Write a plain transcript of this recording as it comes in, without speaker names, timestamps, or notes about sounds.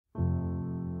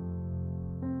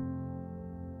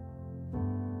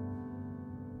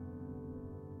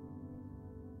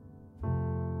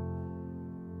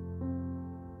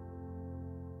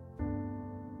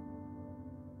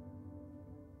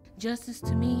Justice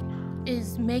to me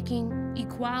is making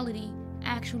equality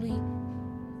actually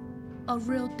a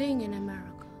real thing in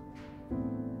America.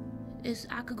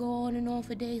 I could go on and on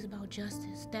for days about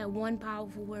justice, that one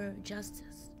powerful word,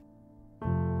 justice.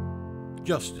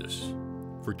 Justice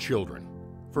for children,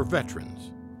 for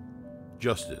veterans.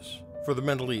 Justice for the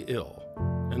mentally ill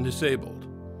and disabled,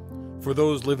 for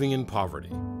those living in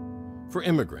poverty, for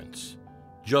immigrants.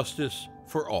 Justice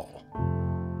for all.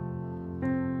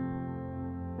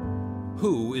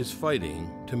 Who is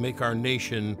fighting to make our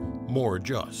nation more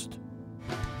just?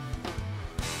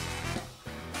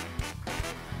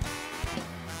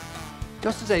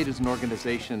 JusticeAid is an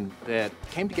organization that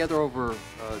came together over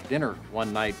dinner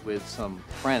one night with some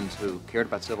friends who cared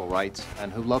about civil rights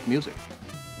and who loved music.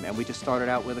 And we just started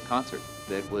out with a concert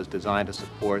that was designed to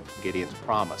support Gideon's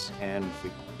Promise. And we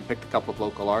picked a couple of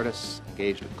local artists,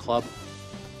 engaged a club,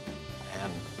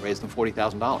 and raised them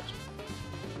 $40,000.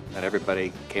 And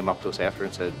everybody came up to us after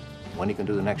and said, when are you going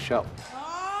to do the next show?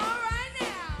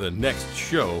 The next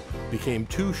show became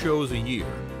 2 shows a year,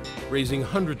 raising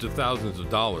hundreds of thousands of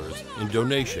dollars in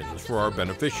donations for our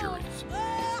beneficiaries.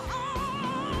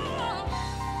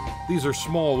 These are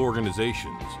small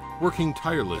organizations working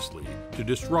tirelessly to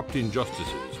disrupt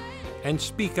injustices and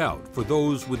speak out for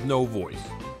those with no voice.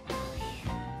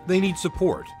 They need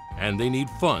support and they need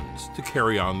funds to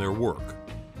carry on their work.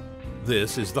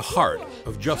 This is the heart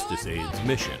of JusticeAid's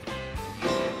mission.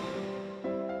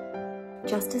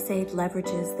 JusticeAid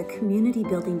leverages the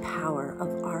community-building power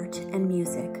of art and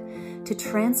music to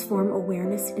transform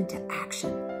awareness into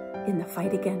action in the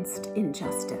fight against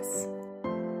injustice.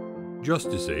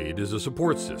 JusticeAid is a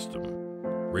support system,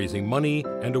 raising money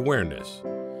and awareness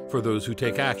for those who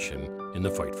take action in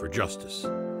the fight for justice.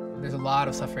 There's a lot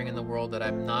of suffering in the world that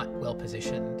I'm not well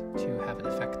positioned to have an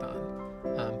effect on.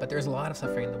 But there's a lot of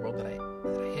suffering in the world that I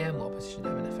am well positioned to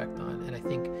have an effect on. And I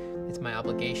think it's my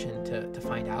obligation to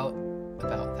find out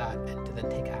about that and to then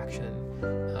take action,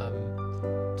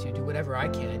 to do whatever I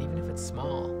can, even if it's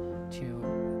small,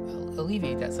 to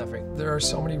alleviate that suffering. There are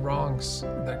so many wrongs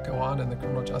that go on in the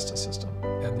criminal justice system,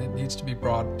 and it needs to be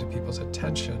brought to people's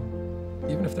attention,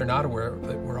 even if they're not aware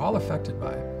that we're all affected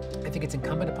by it. I think it's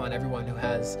incumbent upon everyone who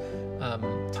has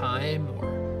time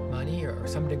or money or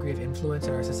some degree of influence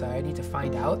in our society to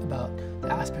find out about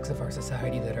the aspects of our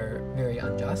society that are very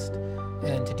unjust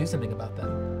and to do something about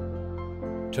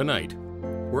them. Tonight,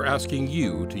 we're asking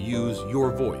you to use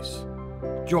your voice.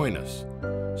 Join us,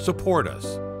 support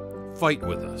us, fight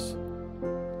with us.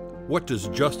 What does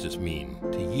justice mean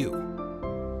to you?